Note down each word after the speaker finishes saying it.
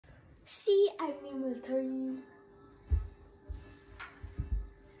See animal time.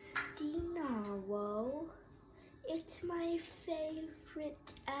 The narwhal. It's my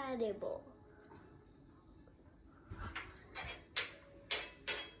favorite animal.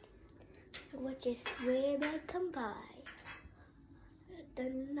 Which is where I come by. The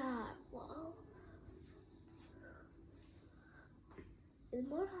narwhal is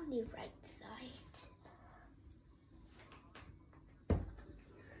more on the right side.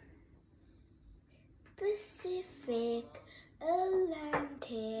 Pacific,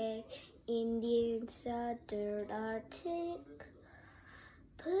 Atlantic, Indian, Southern Arctic.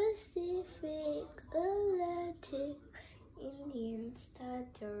 Pacific, Atlantic, Indian,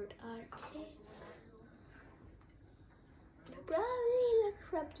 Southern Arctic. Probably look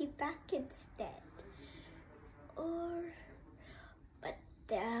from the back instead. But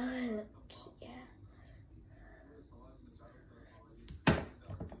look here.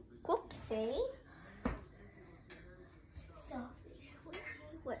 Whoopsie. So,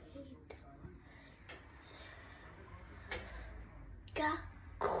 wait.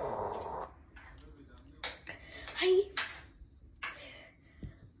 Hey.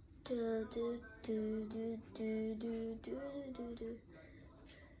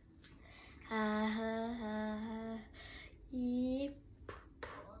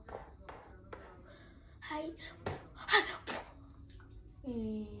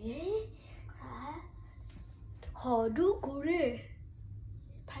 Hadu gore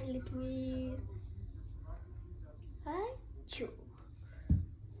pilot wheel.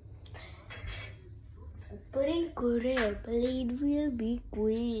 Opening gore blade will be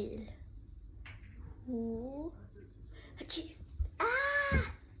wheel. Ooh. Ah!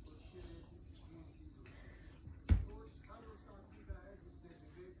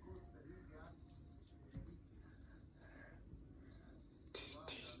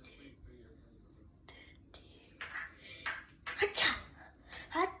 Hacha!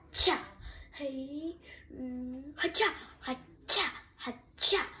 Hacha! Hey! Hacha! Hacha!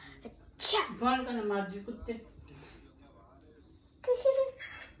 Hacha! Hacha! Ball ka na mardi kutte.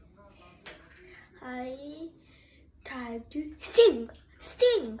 Time to sting!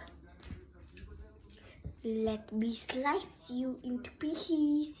 Sting! Let me slice you into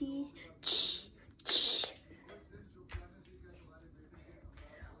pieces.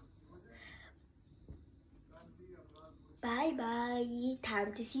 Bye bye.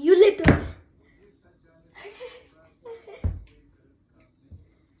 Time to see you later.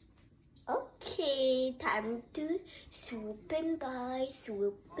 Okay, time to swoop in by,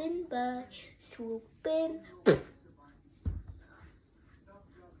 swoop in by, swoop in.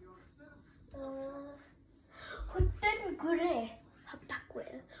 Hotten gure.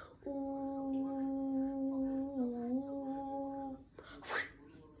 Bakwell. Ooh.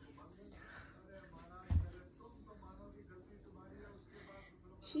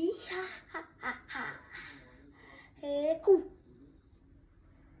 Hee ha ha ha ha. Hey, ooh.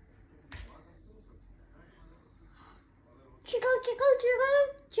 Jiggle, jiggle, jiggle,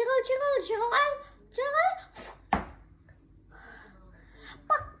 jiggle, jiggle, jiggle, jiggle.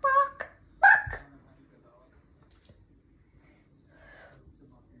 Buck, buck, buck.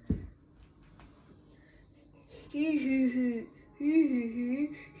 Hee hee hee, hee hee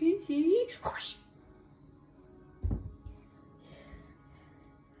hee, hee hee.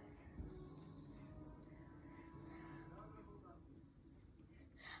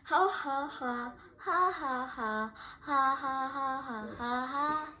 Ha ha ha, ha ha ha, ha ha ha ha ha ha.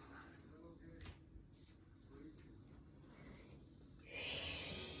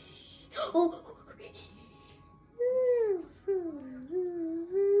 Oh.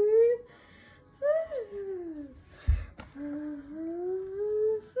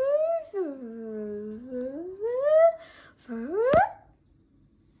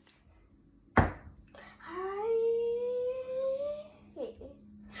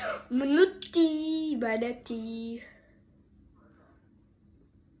 Menuti badati.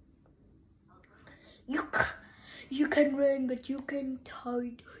 You can run but you can't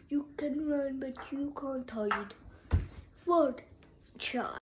hide. You can run but you can't hide. Fourth child.